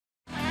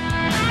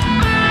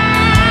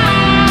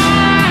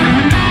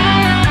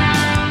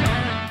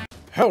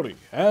Howdy,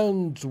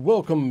 and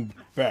welcome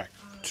back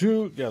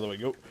to, yeah, there we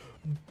go,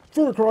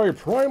 Far Cry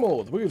Primal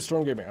with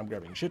Wickedstorm Gaming. I'm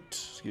grabbing shit,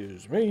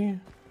 excuse me.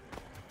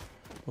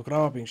 Look at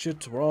grabbing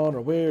shit, we're on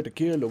our way to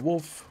kill the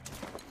wolf.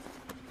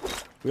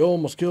 We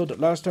almost killed it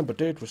last time, but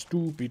that was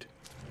stupid.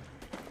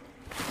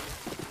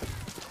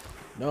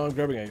 Now I'm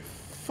grabbing a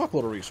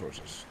fuckload of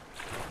resources.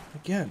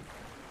 Again,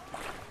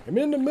 I'm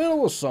in the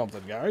middle of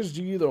something, guys.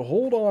 You either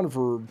hold on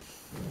for a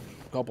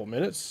couple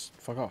minutes,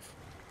 fuck off.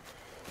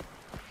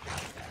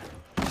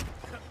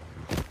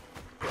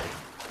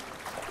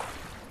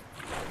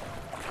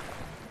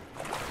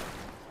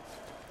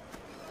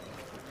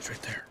 It's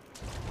right there.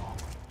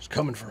 It's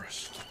coming for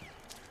us.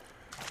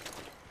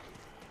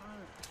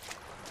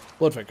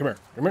 Bloodfang, come here.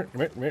 Come here,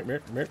 come here, come here, come here,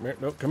 come here, come here.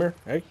 No, come here.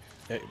 Hey,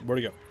 hey, where'd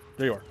he go?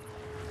 There you are.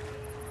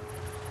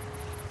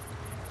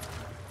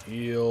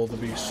 Heal the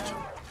beast.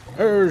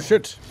 Oh,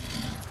 shit.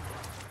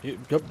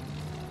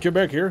 Get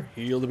back here.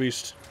 Heal the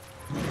beast.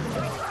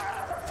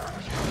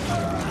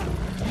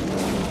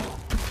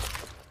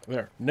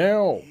 There.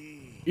 Now,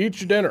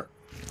 eat your dinner.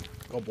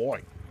 Oh,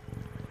 boy.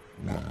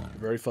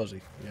 Very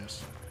fuzzy,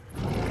 yes.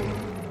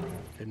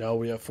 Okay, now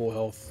we have full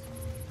health.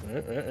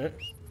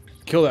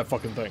 Kill that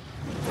fucking thing.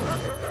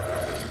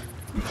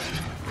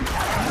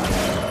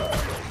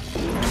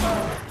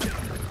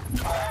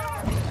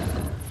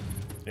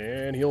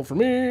 And heal for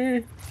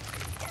me.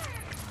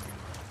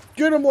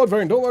 Get him,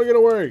 Bloodfang. Don't let it get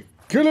away.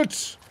 Kill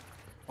it.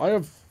 I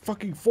have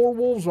fucking 4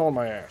 wolves on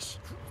my ass.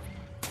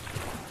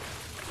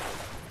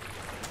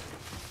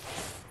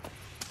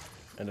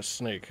 And a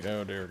snake.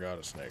 Oh dear God,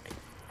 a snake.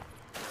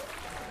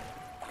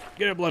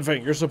 Get it,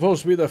 Bloodfang. You're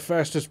supposed to be the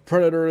fastest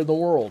predator in the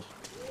world.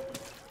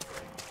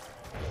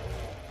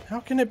 How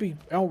can it be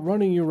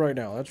outrunning you right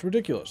now? That's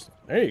ridiculous.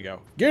 There you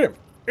go. Get him.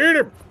 Eat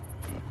him.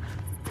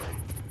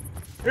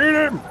 Eat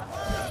him.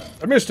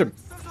 I missed him.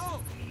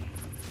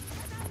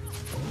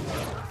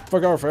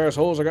 Fuck off,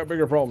 assholes. I got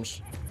bigger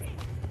problems.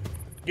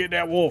 Get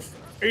that wolf.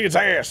 Eat its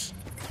ass.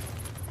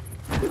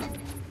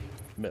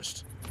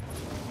 Missed.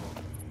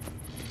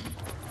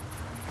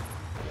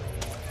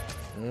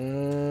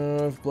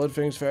 If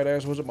Bloodfang's fat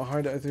ass wasn't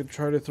behind it, I could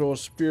try to throw a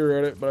spear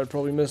at it, but I'd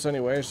probably miss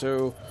anyway,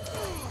 so...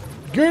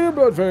 Get him,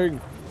 Bloodfang!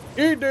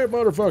 Eat that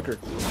motherfucker!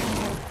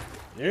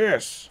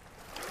 Yes!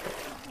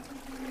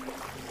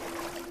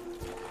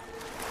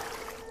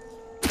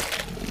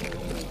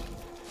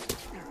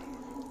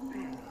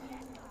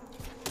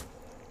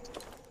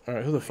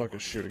 Alright, who the fuck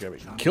is shooting at me?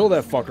 Kill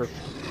that fucker!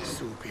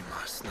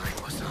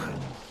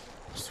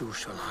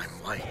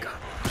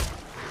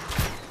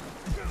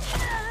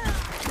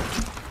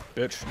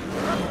 Bitch.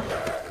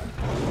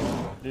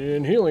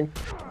 In healing.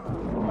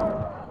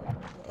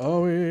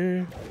 Oh,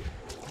 yeah.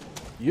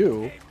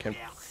 You can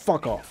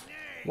fuck off.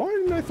 Why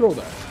didn't I throw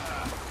that?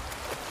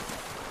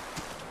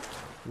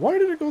 Why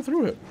did it go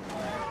through him?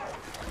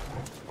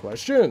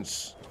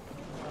 Questions.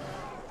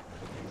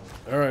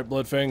 Alright,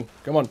 Bloodfang.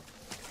 Come on.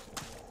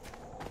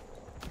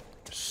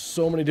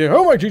 So many days.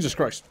 Oh my Jesus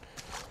Christ.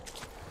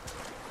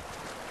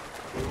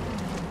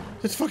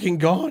 It's fucking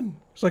gone.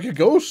 It's like a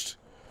ghost.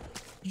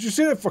 Did you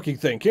see that fucking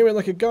thing? Came in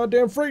like a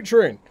goddamn freight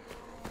train.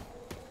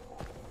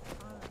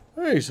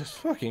 Jesus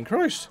fucking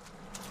Christ.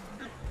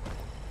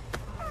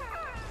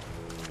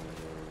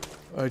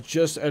 I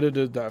just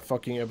edited that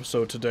fucking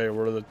episode today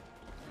where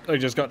I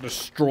just got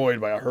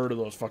destroyed by a herd of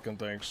those fucking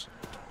things.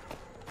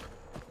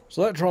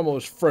 So that trauma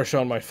was fresh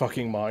on my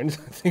fucking mind.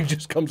 That thing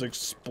just comes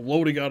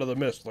exploding out of the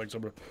mist like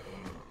somebody.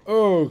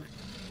 Oh,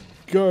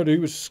 God, he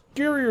was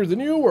scarier than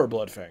you were,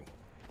 Bloodfang.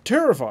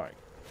 Terrifying.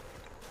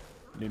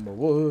 Need more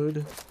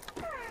wood.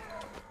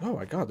 Oh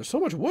my God, there's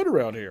so much wood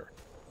around here.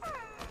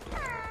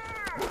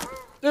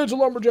 It's a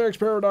lumberjack's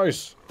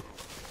paradise.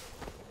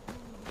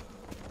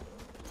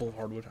 Full of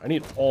hardwood. I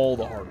need all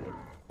the hardwood.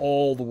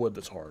 All the wood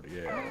that's hard,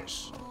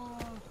 yes.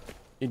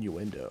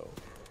 Innuendo.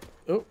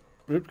 Oh,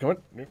 come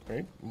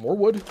on. More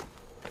wood.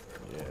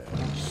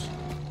 Yes.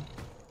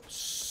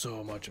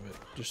 So much of it.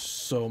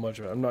 Just so much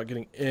of it. I'm not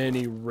getting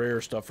any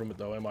rare stuff from it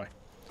though, am I?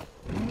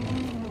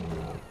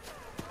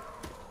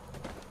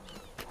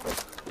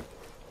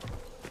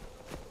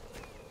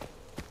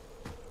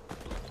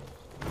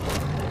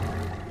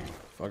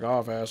 Fuck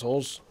off,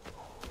 assholes.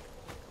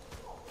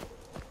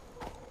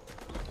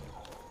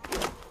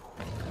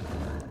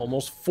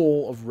 Almost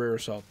full of rare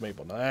South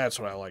Maple. Now that's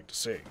what I like to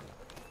see.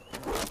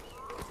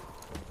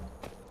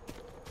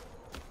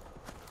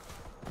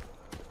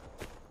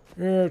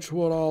 That's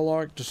what I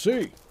like to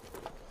see.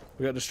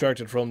 We got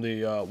distracted from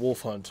the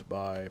wolf hunt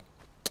by...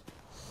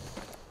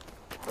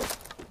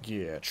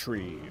 Yeah,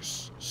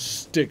 trees.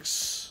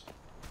 Sticks.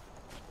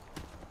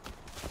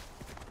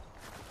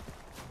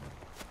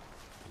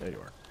 There you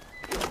are.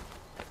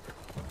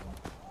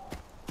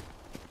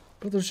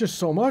 But there's just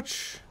so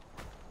much.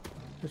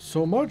 There's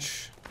so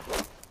much.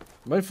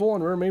 Am I full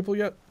on rare maple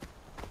yet?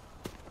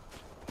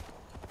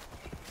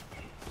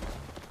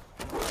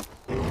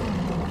 I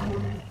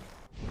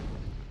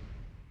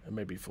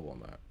may be full on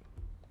that.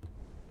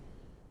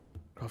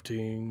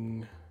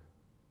 Crafting.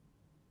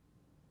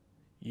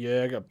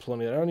 Yeah, I got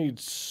plenty. I don't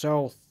need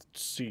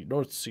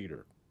north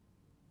cedar.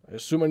 I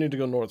assume I need to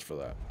go north for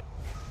that.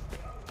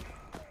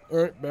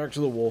 Alright, back to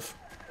the wolf.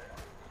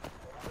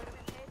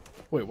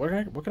 Wait, what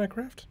can I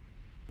craft?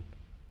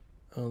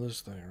 Oh,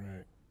 this thing,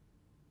 right.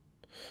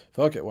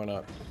 Fuck it, why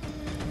not?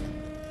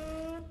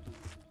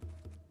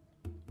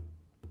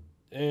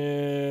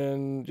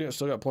 And yeah,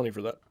 still got plenty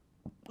for that.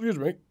 Excuse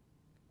me.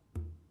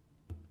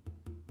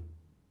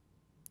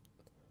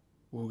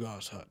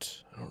 Wooga's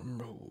hut. I don't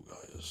remember who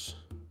Wooga is.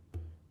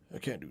 I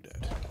can't do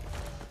that.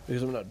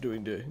 Because I'm not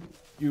doing the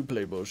you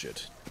play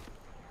bullshit.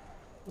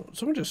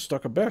 Someone just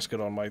stuck a basket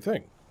on my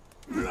thing.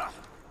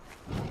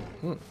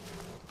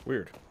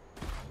 Weird.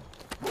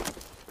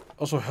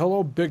 Also,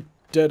 hello, big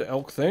dead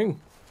elk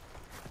thing.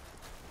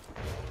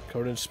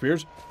 Covered in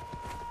spears.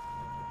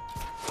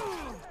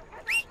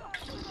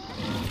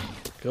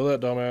 Kill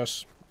that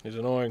dumbass. He's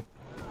annoying.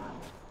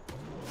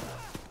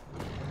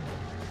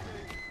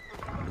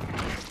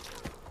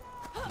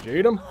 Did you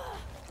eat him?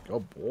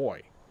 Oh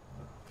boy.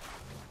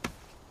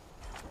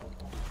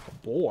 Oh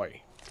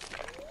boy.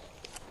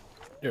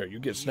 There, you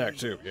get snacked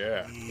too.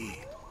 Yeah.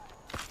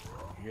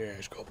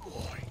 Yes, good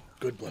boy.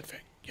 Good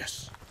Bloodfang.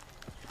 Yes.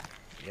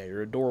 Yeah,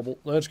 you're adorable.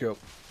 Let's go.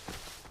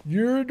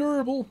 You're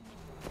adorable.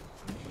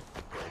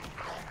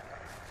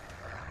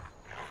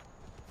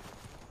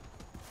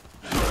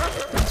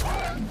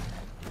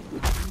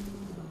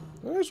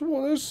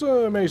 This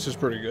mace is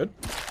pretty good.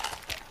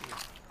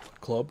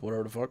 Club,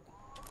 whatever the fuck.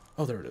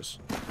 Oh, there it is.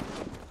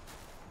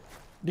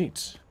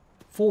 Neat.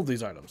 Full of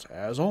these items,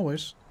 as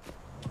always.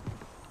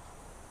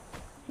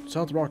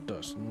 South Rock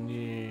Dust.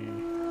 Nee.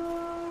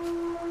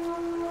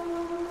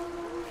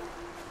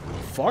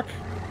 Fuck.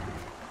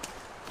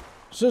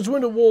 Since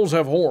when do wolves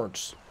have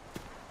horns?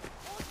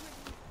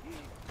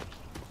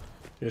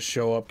 Just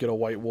show up, get a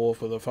white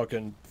wolf with a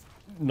fucking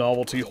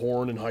novelty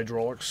horn and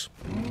hydraulics.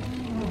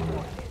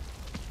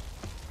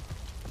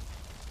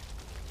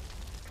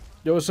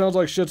 Yo, it sounds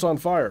like shit's on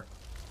fire.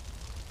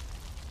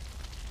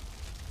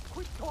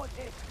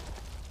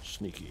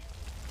 Sneaky.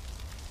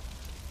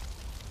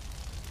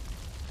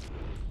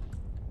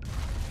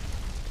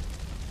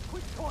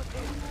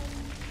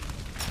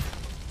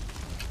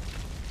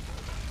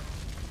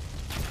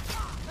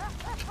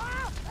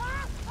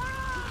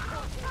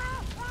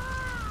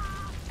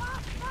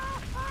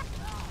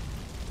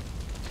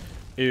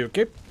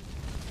 Okay.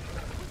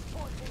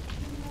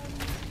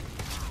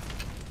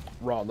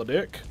 Raw on the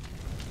dick.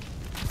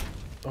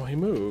 Oh, he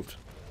moved.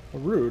 Oh,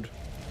 rude.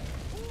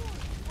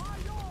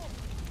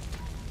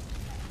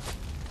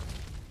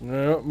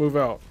 No, move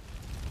out.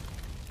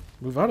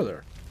 Move out of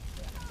there.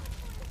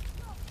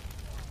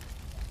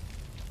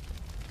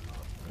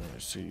 I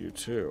see you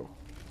too.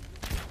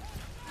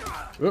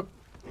 Oop.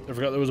 I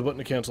forgot there was a button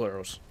to cancel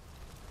arrows.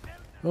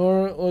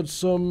 Alright,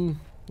 let's, yeah,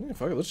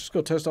 fuck it. Let's just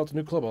go test out the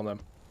new club on them.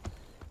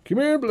 Come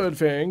here,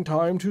 Bloodfang.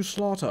 Time to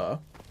slaughter.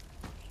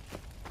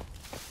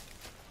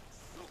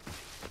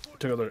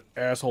 Took another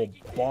asshole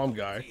bomb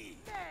guy.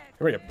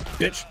 Come here, you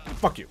bitch.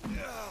 Fuck you.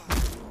 I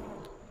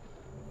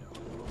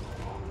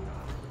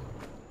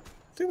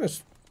think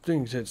this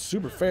thing's hit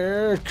super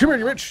fair. Come here,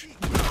 you bitch.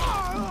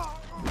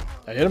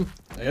 I hit him.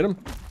 I hit him.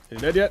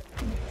 Is he dead yet?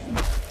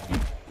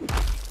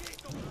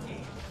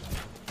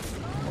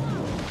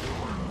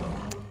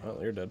 Well,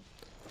 you're dead.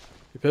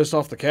 You pissed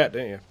off the cat,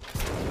 didn't you?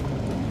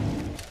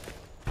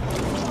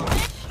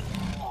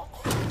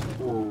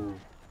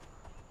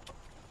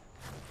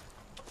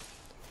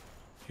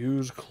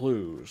 Use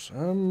clues.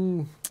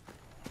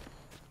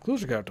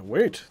 Clues are gonna have to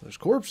wait. There's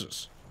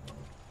corpses.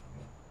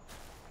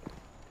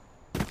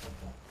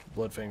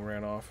 Bloodfang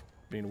ran off,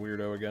 being a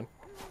weirdo again.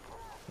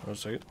 One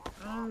second.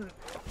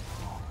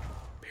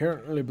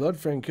 Apparently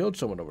Bloodfang killed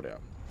someone over there.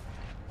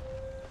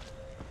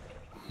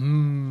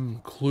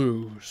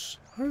 Clues.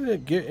 How did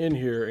it get in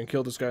here and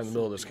kill this guy in the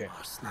middle of this game?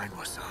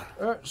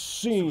 That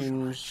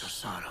seems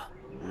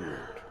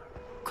weird.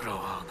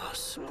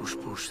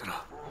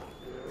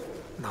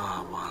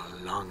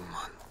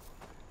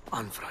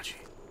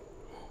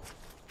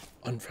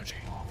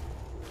 Unfragy.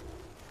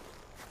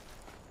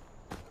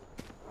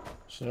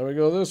 So now we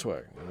go this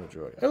way.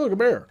 Hey, look, a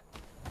bear.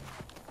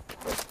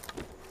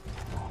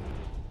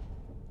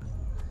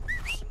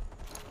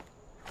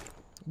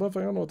 Buff,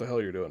 I don't know what the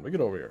hell you're doing, but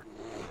get over here.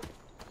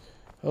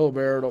 Hello,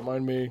 bear. Don't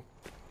mind me.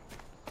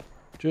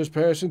 Just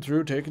passing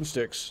through, taking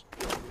sticks.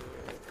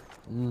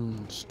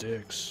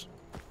 Sticks.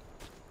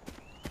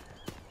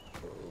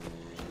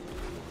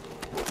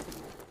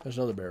 There's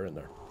another bear in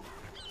there.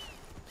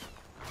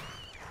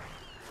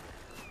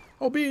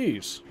 Oh,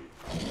 bees!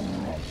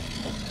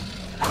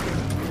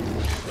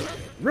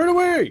 Run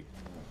away!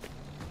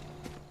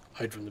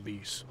 Hide from the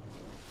bees.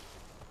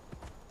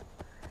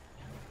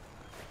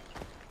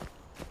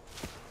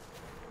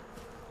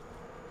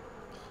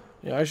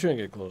 Yeah, I shouldn't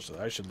get close to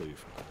that. I should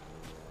leave.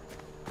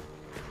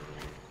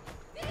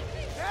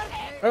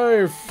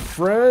 Hey,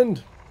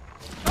 friend!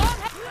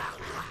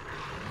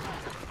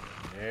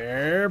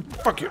 Yeah,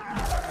 fuck you!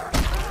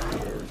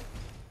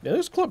 Yeah,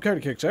 this club kind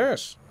of kicks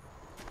ass.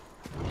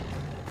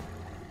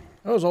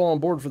 I was all on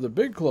board for the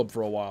big club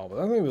for a while, but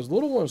I think this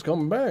little one's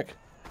coming back.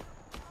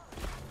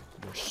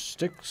 More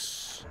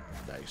sticks.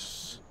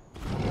 Nice.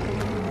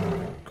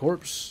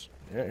 Corpse.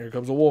 Yeah, here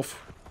comes a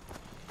wolf.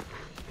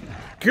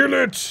 Kill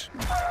it!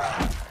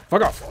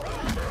 Fuck off!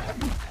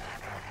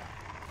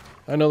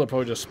 I know they'll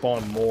probably just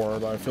spawn more,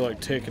 but I feel like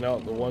taking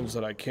out the ones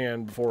that I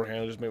can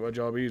beforehand just make my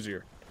job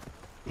easier.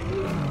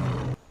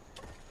 You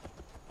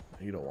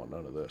don't want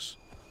none of this.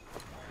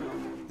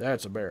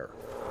 That's a bear.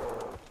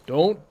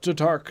 Don't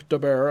attack the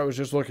bear, I was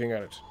just looking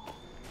at it.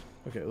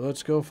 Okay,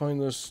 let's go find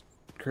this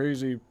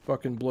crazy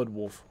fucking blood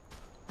wolf.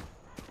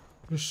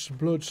 This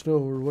blood snow,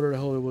 or whatever the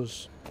hell it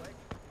was.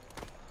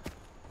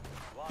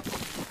 I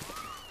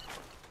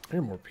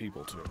hear more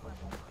people too.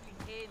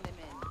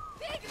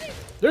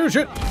 There's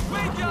shit!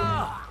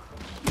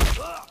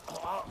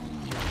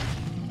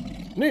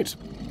 Neat.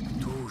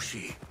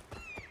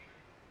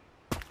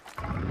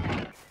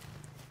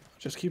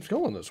 Just keeps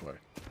going this way.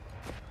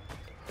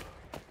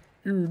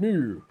 You're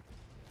new.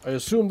 I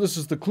assume this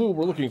is the clue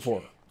we're looking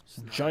for.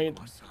 Giant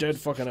dead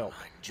fucking elk.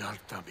 So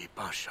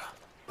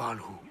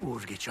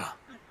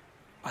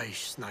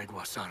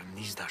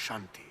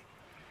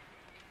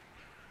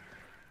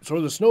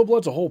are the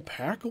snowbloods a whole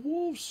pack of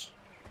wolves?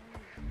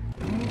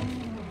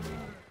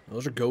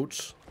 Those are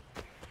goats.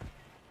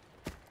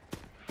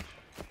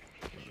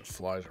 There's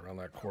flies around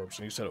that corpse,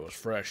 and he said it was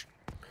fresh.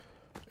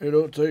 I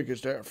don't think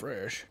it's that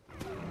fresh.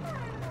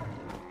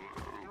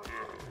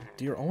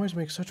 Deer always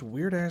make such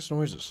weird-ass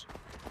noises.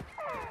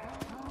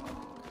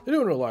 They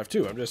do in real life,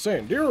 too. I'm just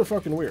saying. Deer are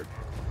fucking weird.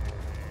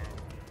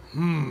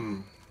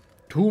 Tomb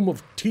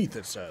of Teeth,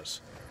 it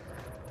says.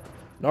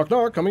 Knock,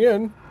 knock. Coming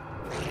in.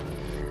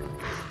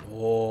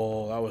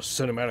 Oh, that was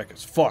cinematic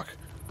as fuck.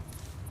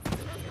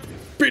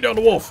 Beat down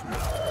the wolf.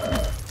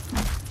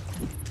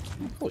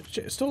 Holy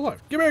shit, it's still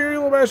alive. Get back here, you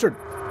little bastard.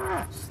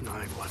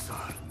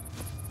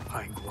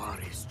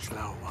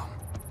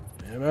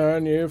 Come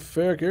on, you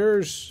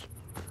fuckers.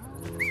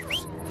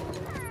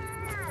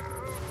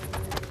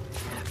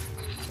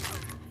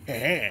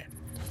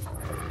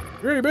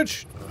 Ready,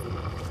 bitch.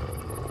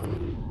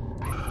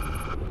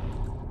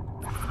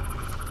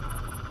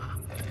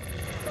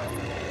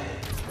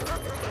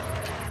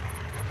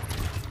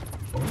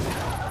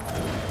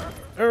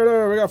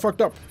 There, we got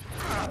fucked up.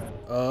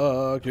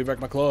 Give me back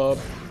my club.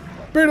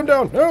 Beat him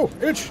down. No,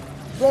 itch.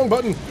 Wrong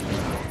button.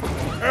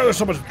 Oh, there's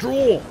so much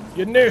drool.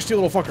 You nasty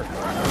little fucker.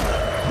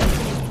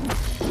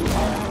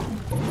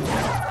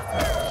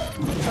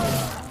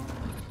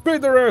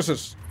 Beat their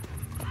asses.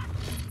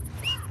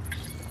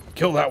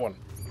 Kill that one.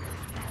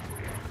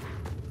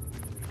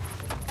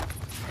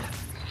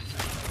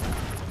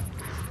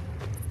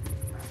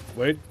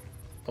 Wait.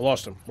 I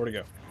lost him. Where'd he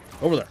go?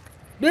 Over there.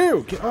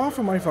 No! Get off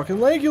of my fucking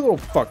leg, you little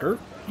fucker.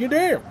 You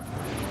damn.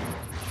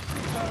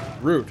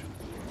 Rude.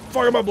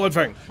 Fuck him up,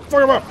 Bloodfang.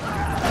 Fuck him up.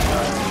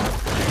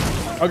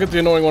 I'll get the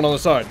annoying one on the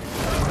side.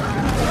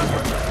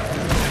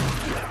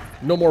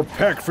 No more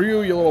pack for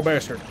you, you little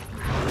bastard.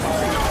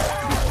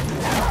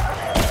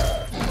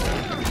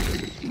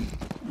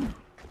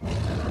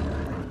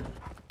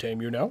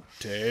 Tame you now?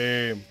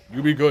 Tame.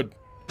 You be good.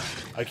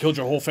 I killed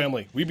your whole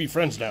family. We be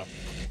friends now.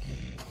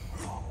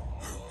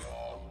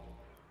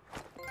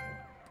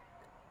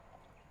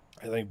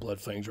 I think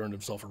Bloodfang's earned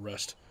himself a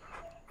rest.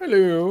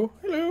 Hello.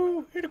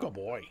 Hello. Here to go,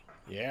 boy.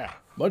 Yeah.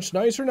 Much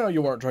nicer now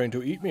you aren't trying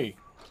to eat me.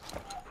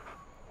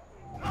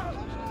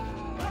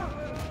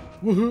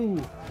 Woohoo.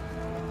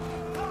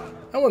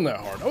 That wasn't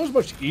that hard. That was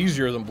much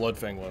easier than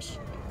Bloodfang was.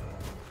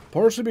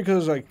 Partially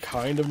because I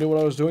kind of knew what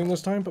I was doing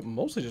this time, but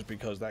mostly just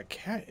because that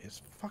cat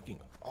is fucking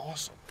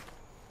awesome.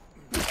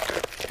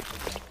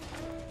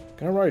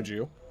 Can I ride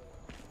you?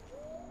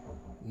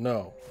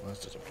 No.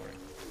 That's disappointing.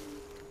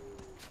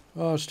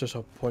 Oh, it's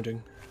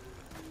disappointing.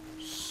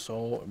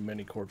 So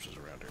many corpses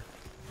around here.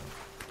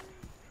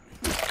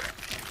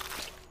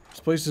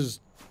 This place is...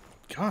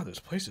 God, this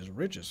place is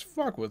rich as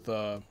fuck with,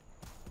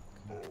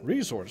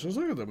 resources.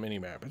 Look at the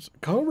mini-map. It's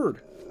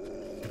covered.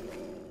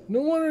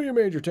 No wonder you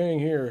made your tang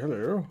here.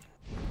 Hello.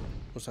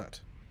 What's that?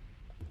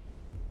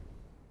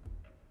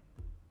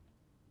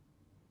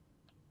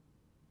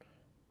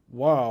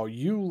 Wow,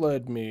 you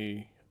led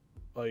me,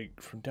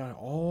 like, from down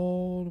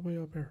all the way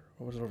up here.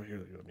 Or was it over here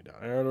that you led me down?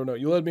 I don't know.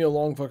 You led me a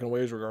long fucking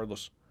ways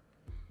regardless.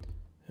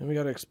 And we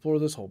gotta explore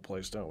this whole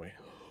place, don't we?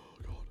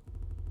 Oh, God.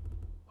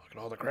 Look at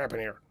all the crap in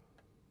here.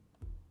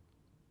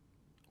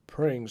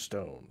 Praying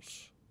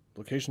stones.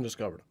 Location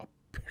discovered.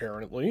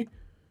 Apparently.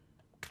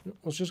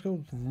 Let's just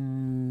go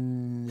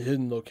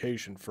hidden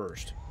location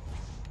first.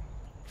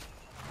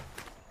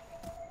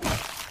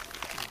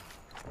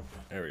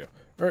 There we go.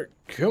 Alright,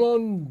 come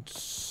on.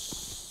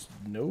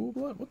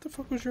 Snowblood? What the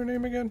fuck was your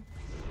name again?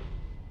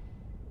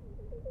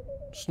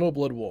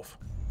 Snowblood Wolf.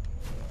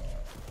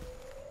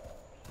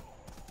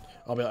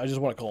 I just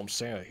want to call him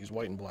Santa. He's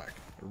white and black.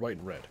 Or white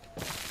and red.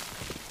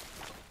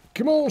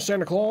 Come on,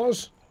 Santa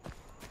Claus.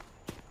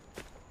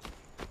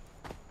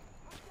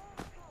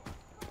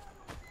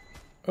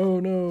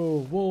 Oh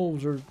no,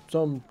 wolves or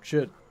some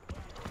shit.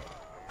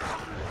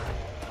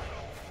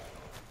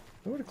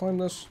 No way to climb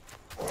this.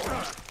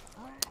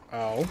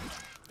 Ow.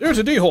 There's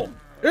a D-hole!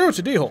 There's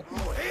a D-hole!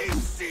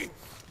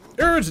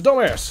 It's a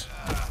dumbass!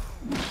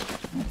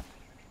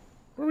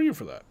 Where were you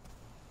for that?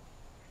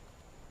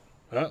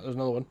 Ah, there's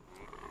another one.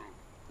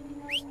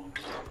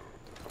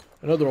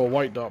 Another old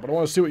white dot, but I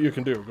want to see what you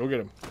can do. Go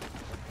get him.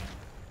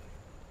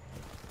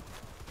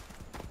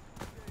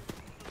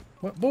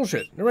 What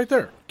bullshit? They're right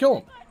there. Kill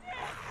him.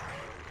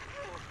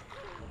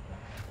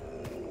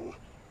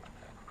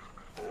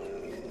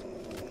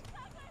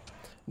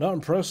 Not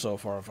impressed so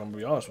far, if I'm going to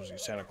be honest with you,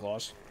 Santa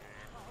Claus.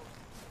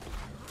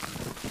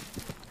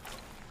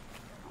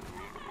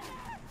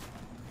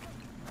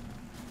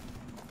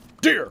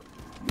 Deer!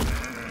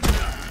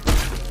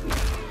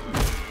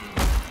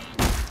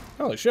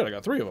 Holy shit, I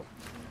got 3 of them.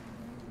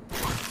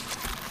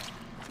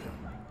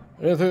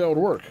 I didn't think that would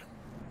work.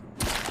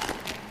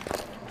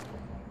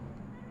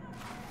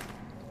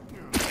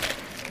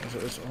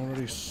 It's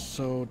already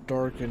so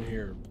dark in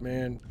here.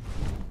 Man,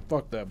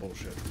 fuck that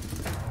bullshit.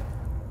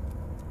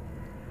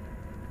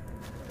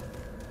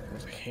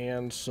 There's a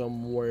hand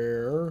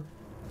somewhere.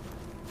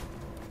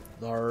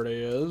 There it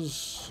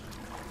is.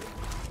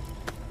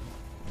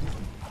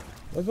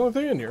 That's the only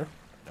thing in here.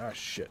 Ah,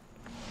 shit.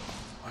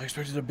 I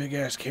expected a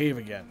big-ass cave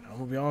again. I'm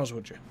gonna be honest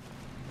with you.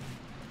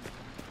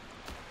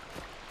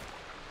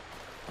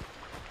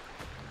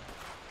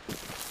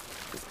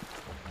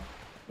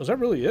 Was that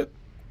really it?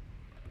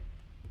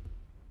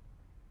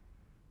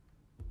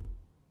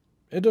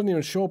 It doesn't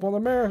even show up on the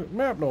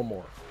map no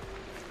more.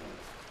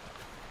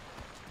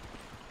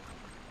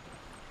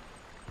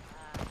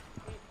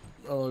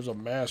 Oh, there's a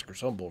mask or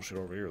some bullshit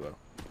over here, though.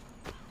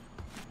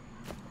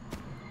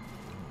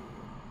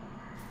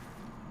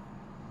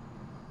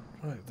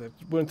 Right, that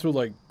went through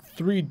like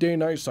 3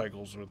 day-night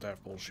cycles with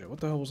that bullshit. What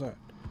the hell was that?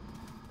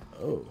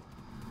 Oh.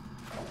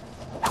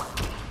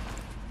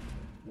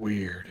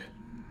 Weird.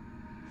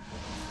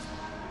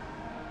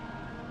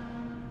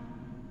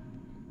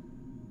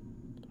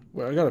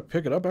 Wait, I gotta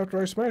pick it up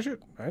after I smash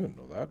it? I didn't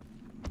know that.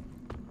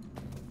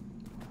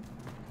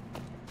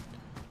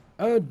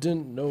 I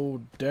didn't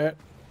know that.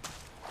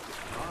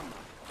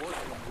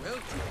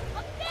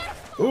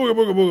 Ooga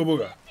booga booga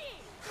booga.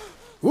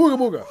 Ooga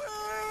booga.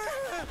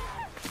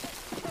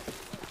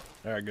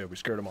 Alright, good. We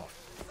scared him off.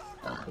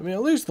 I mean,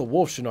 at least the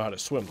wolf should know how to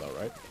swim, though,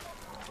 right?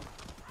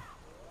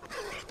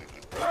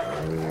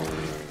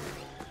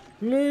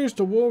 At least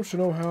the wolf should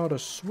know how to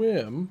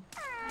swim.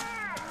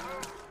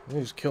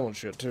 He's killing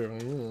shit,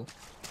 too.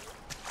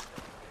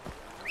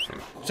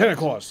 Santa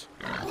Claus!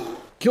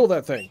 Kill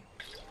that thing!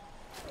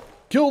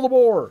 Kill the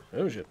boar!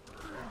 Oh, shit.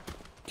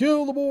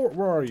 Kill the boar!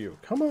 Where are you?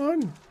 Come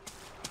on!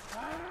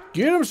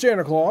 Get him,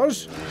 Santa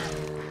Claus!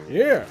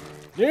 Yeah!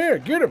 Yeah,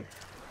 get him!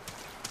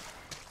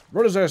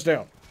 Run his ass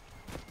down.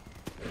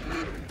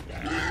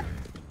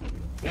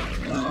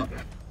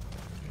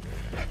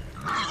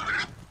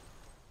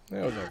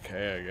 That was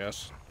okay, I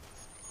guess.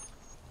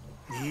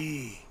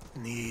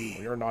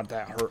 Well, you're not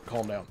that hurt.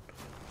 Calm down.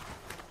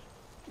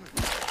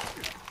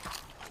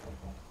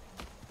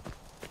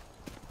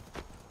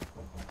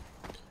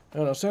 I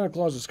don't know, Santa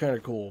Claus is kind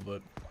of cool,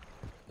 but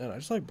man, I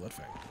just like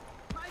Bloodfang.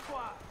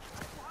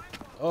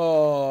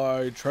 Oh,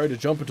 I tried to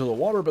jump into the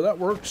water, but that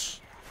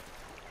works.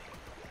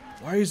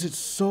 Why is it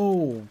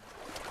so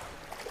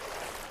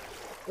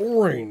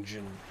orange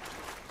and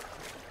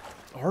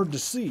hard to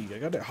see? I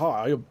got that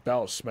hot. I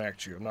about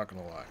smacked you, I'm not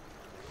gonna lie.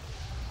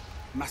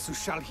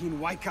 Masushalhin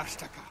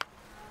Waikastaka.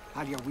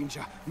 Alia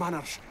Winja,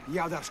 Manarsh,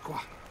 Yadarskwa,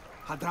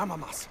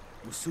 Hadramamas,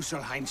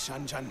 Musushalhain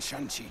Shanjan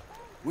Shanchi,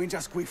 Winja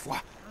Squifwa,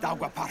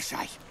 Dagua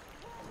Parshai.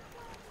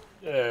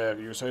 If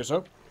you say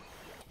so.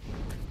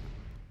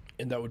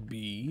 And that would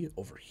be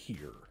over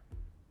here.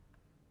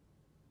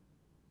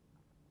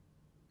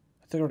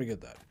 I think I already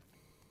get that.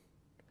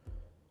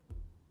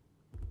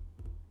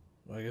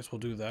 Well, I guess we'll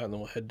do that and then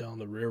we'll head down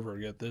the river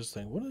and get this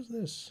thing. What is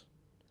this?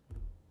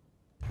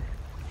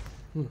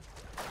 There's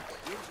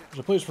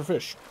a place for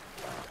fish.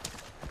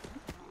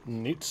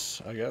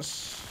 Neat, I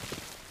guess.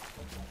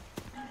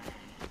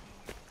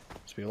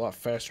 Must be a lot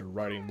faster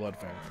riding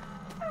Bloodfang.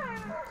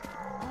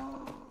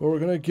 Well, we're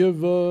gonna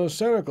give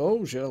Santa.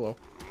 Oh shit! Hello.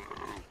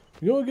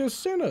 You gonna give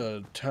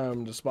Santa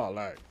time to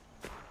spotlight?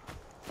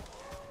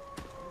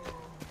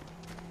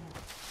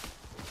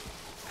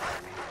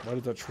 Why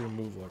did that tree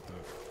move like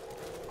that?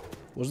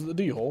 Was it the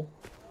D-hole?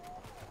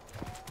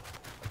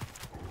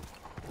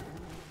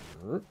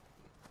 I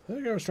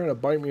think I was trying to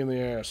bite me in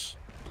the ass.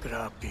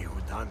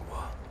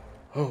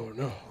 Oh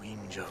no.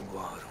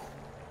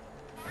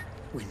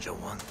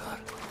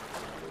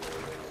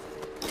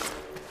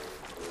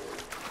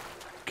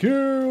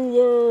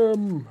 Kill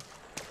them!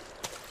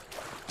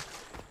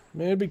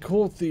 Man, it'd be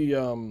cool if the,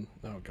 oh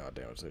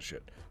goddamn, it's this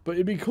shit. But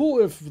it'd be cool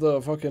if the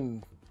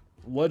fucking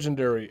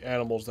legendary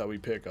animals that we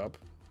pick up,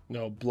 you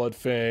know,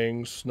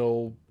 Bloodfang,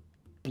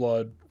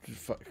 Snowblood,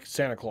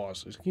 Santa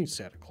Claus. He's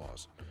Santa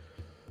Claus.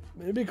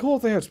 It'd be cool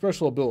if they had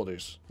special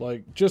abilities.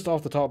 Like, just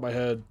off the top of my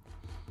head,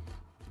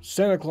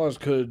 Santa Claus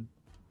could,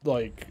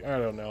 like, I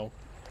don't know.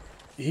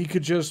 He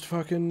could just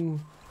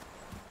fucking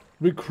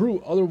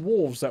recruit other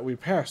wolves that we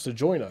pass to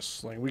join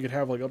us. Like, we could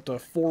have, like, up to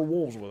 4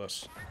 wolves with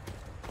us.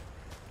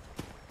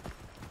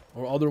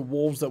 Or other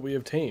wolves that we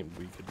have tamed.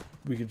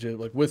 We could just,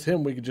 like, with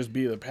him, we could just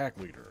be the pack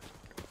leader.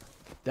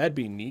 That'd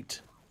be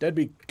neat. That'd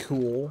be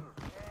cool.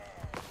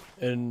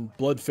 And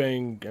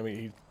Bloodfang, I mean,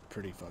 he's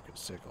pretty fucking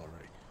sick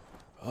already.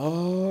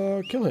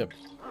 Kill him.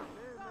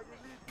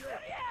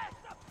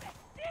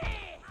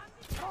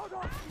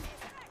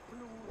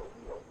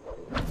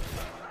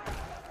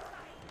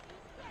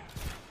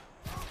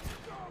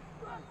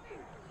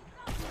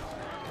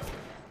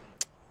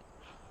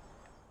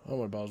 Oh,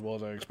 went about as well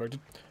as I expected.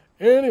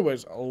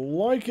 Anyways,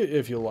 like it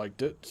if you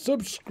liked it.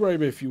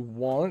 Subscribe if you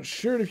want.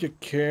 Share it if you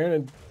can.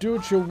 And do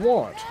what you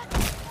want.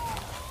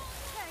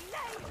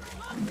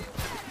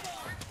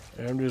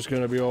 I'm just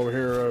going to be over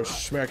here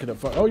smacking the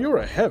fuck. Oh, you're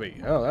a heavy.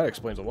 Oh, that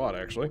explains a lot,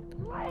 actually.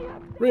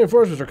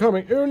 Reinforcements are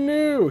coming. Oh,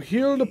 no.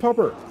 Heal the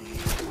pupper.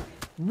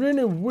 Run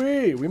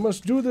away. We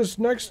must do this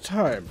next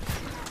time.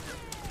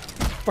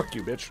 Fuck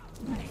you, bitch.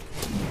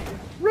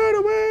 Run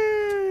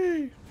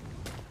away.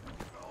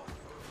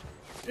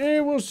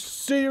 And we'll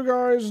see you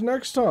guys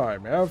next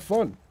time. Have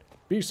fun.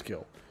 Beast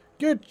kill.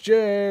 Get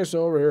your ass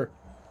over here.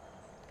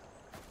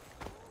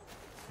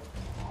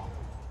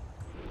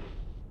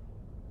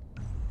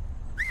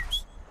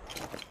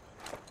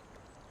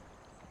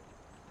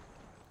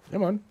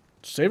 Come on.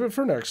 Save it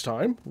for next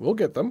time. We'll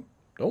get them.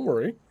 Don't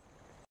worry.